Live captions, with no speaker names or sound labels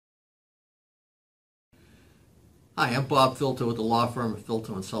Hi, I'm Bob Filteau with the law firm of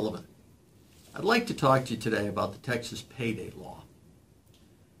Filteau Sullivan. I'd like to talk to you today about the Texas Payday Law.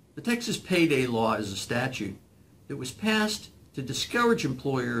 The Texas Payday Law is a statute that was passed to discourage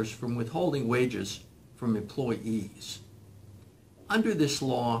employers from withholding wages from employees. Under this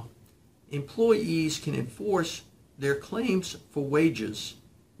law, employees can enforce their claims for wages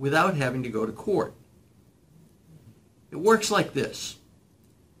without having to go to court. It works like this.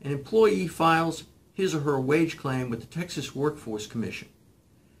 An employee files his or her wage claim with the Texas Workforce Commission,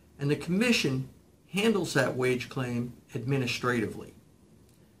 and the Commission handles that wage claim administratively.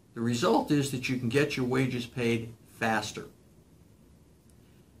 The result is that you can get your wages paid faster.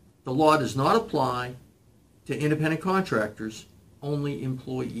 The law does not apply to independent contractors, only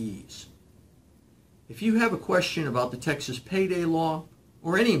employees. If you have a question about the Texas Payday Law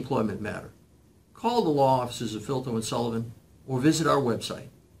or any employment matter, call the law offices of Filteau & Sullivan or visit our website.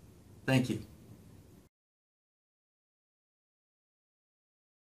 Thank you.